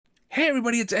Hey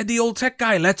everybody, it's Ed the Old Tech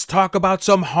Guy. Let's talk about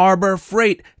some Harbor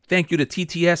Freight. Thank you to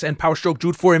TTS and Powerstroke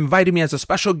Jude for inviting me as a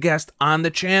special guest on the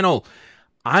channel.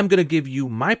 I'm going to give you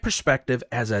my perspective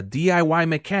as a DIY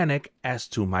mechanic as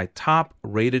to my top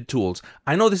rated tools.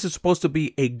 I know this is supposed to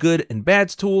be a good and bad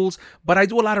tools, but I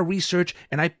do a lot of research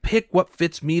and I pick what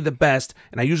fits me the best,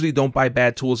 and I usually don't buy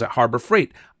bad tools at Harbor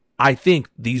Freight. I think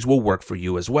these will work for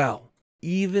you as well.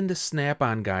 Even the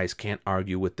Snapon guys can't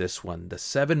argue with this one. The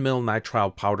 7mm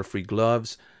nitrile powder-free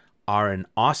gloves are an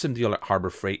awesome deal at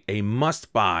Harbor Freight, a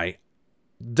must-buy.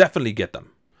 Definitely get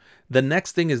them. The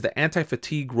next thing is the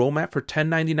anti-fatigue roll mat for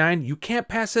 $10.99. You can't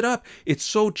pass it up. It's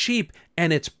so cheap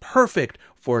and it's perfect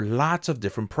for lots of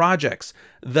different projects.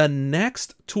 The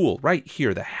next tool right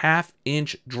here, the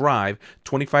 1/2-inch drive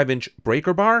 25-inch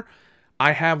breaker bar,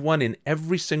 I have one in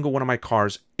every single one of my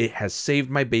cars. It has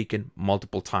saved my bacon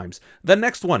multiple times. The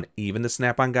next one, even the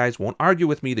Snap-on guys won't argue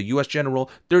with me, the US General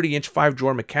 30-inch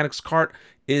 5-drawer mechanics cart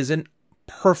is an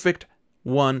perfect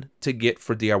one to get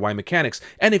for DIY mechanics.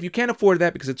 And if you can't afford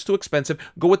that because it's too expensive,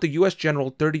 go with the US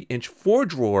General 30-inch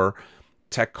 4-drawer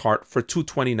tech cart for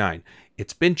 $229.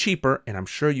 It's been cheaper, and I'm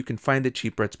sure you can find it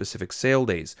cheaper at specific sale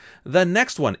days. The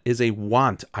next one is a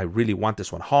want. I really want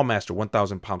this one. Hallmaster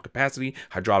 1,000-pound capacity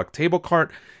hydraulic table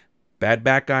cart. Bad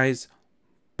back, guys.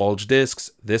 Bulge discs.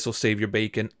 This will save your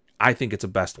bacon. I think it's the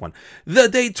best one. The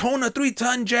Daytona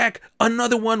 3-ton jack.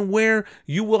 Another one where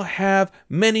you will have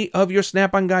many of your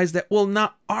Snap-on guys that will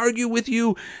not argue with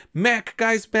you.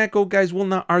 MATCO guys will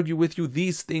not argue with you.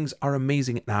 These things are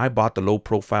amazing. Now, I bought the low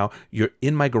profile. You're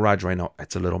in my garage right now.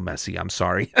 It's a little messy. I'm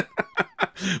sorry.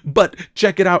 But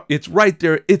check it out. It's right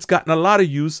there. It's gotten a lot of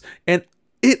use, and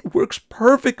it works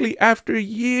perfectly after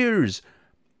years.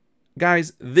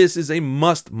 Guys, this is a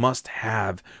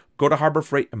must-have. Go to Harbor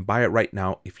Freight and buy it right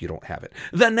now if you don't have it.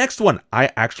 The next one,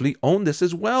 I actually own this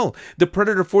as well. The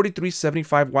Predator 43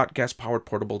 75-watt gas-powered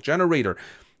portable generator.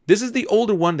 This is the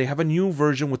older one. They have a new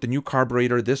version with the new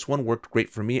carburetor. This one worked great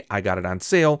for me. I got it on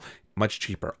sale, much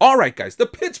cheaper. All right, guys, the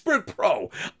Pittsburgh Pro.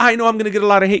 I know I'm going to get a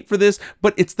lot of hate for this,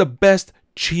 but it's the best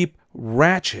cheap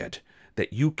ratchet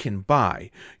that you can buy.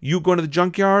 You go to the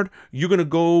junkyard, you're going to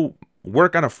go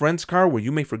work on a friend's car where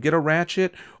you may forget a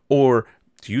ratchet, or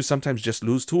do you sometimes just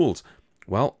lose tools?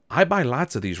 Well, I buy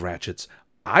lots of these ratchets.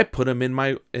 I put them in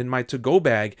my to-go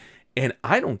bag, and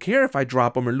I don't care if I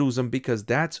drop them or lose them because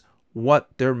that's what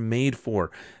they're made for.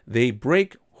 They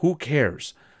break, who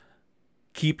cares?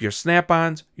 Keep your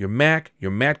Snap-ons, your Mac,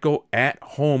 your MATCO at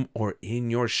home or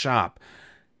in your shop.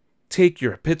 Take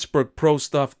your Pittsburgh Pro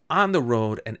stuff on the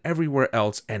road and everywhere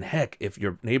else. And heck, if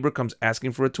your neighbor comes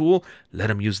asking for a tool, let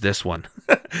him use this one.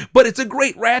 But it's a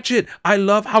great ratchet. I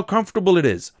love how comfortable it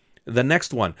is. The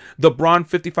next one, the Braun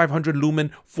 5500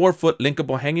 lumen 4-foot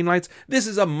linkable hanging lights. This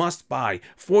is a must-buy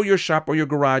for your shop or your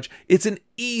garage. It's an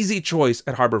easy choice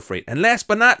at Harbor Freight. And last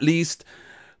but not least,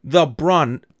 the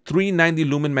Braun 390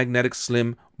 lumen magnetic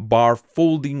slim bar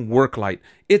folding work light.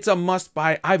 It's a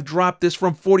must-buy. I've dropped this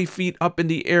from 40 feet up in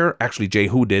the air. Actually, Jay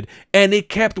Who did. And it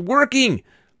kept working.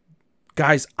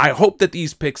 Guys, I hope that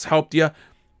these picks helped you.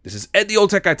 This is Ed the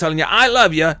Old Tech Guy telling you I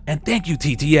love you. And thank you,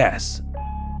 TTS.